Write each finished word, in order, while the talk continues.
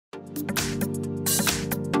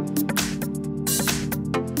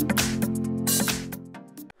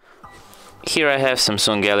Here I have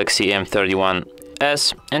Samsung Galaxy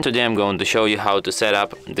M31s, and today I'm going to show you how to set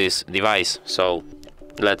up this device. So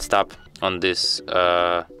let's tap on this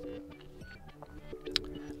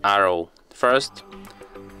arrow first,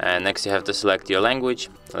 and next you have to select your language.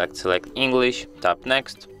 Select English, tap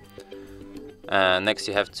next. Next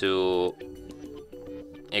you have to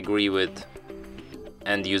agree with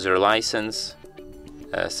end user license,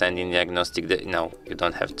 sending diagnostic data. No, you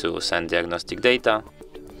don't have to send diagnostic data.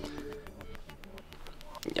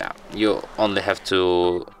 Yeah, you only have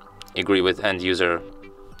to agree with end user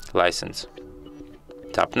license.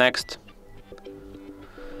 Tap next.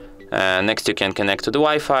 Next you can connect to the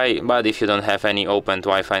Wi-Fi, but if you don't have any opened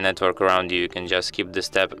Wi-Fi network around you, you can just skip this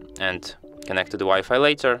step and connect to the Wi-Fi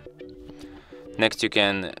later. Next you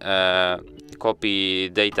can copy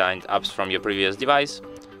data and apps from your previous device,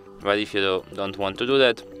 but if you don't want to do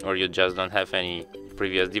that, or you just don't have any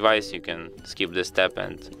previous device, you can skip this step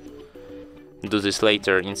and do this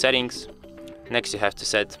later in settings. Next you have to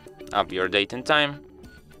set up your date and time.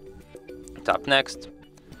 Tap next.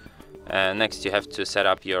 Next you have to set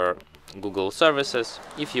up your Google services.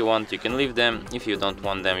 If you want, you can leave them. If you don't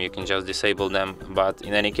want them, you can just disable them, but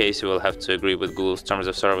in any case you will have to agree with Google's terms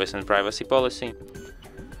of service and privacy policy.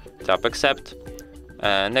 Tap accept.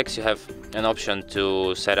 Next you have an option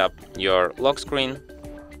to set up your lock screen,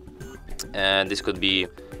 and this could be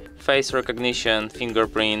face recognition,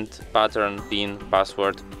 fingerprint, pattern, PIN,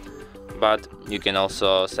 password, but you can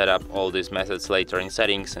also set up all these methods later in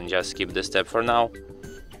settings and just skip this step for now.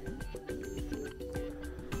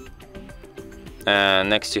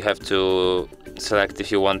 Next you have to select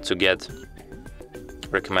if you want to get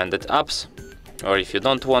recommended apps, or if you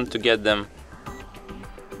don't want to get them.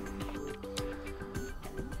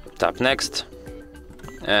 Tap next.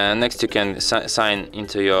 Next you can sign in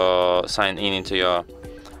into your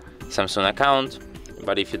Samsung account,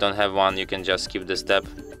 but if you don't have one, you can just skip the step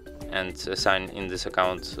and sign in this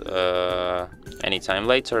account anytime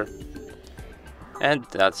later. And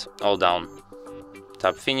that's all done.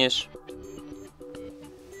 Tap finish,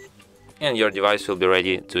 and your device will be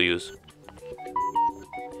ready to use.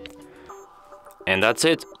 And that's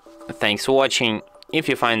it. Thanks for watching. If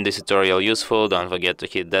you find this tutorial useful, don't forget to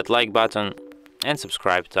hit that like button and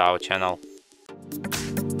subscribe to our channel.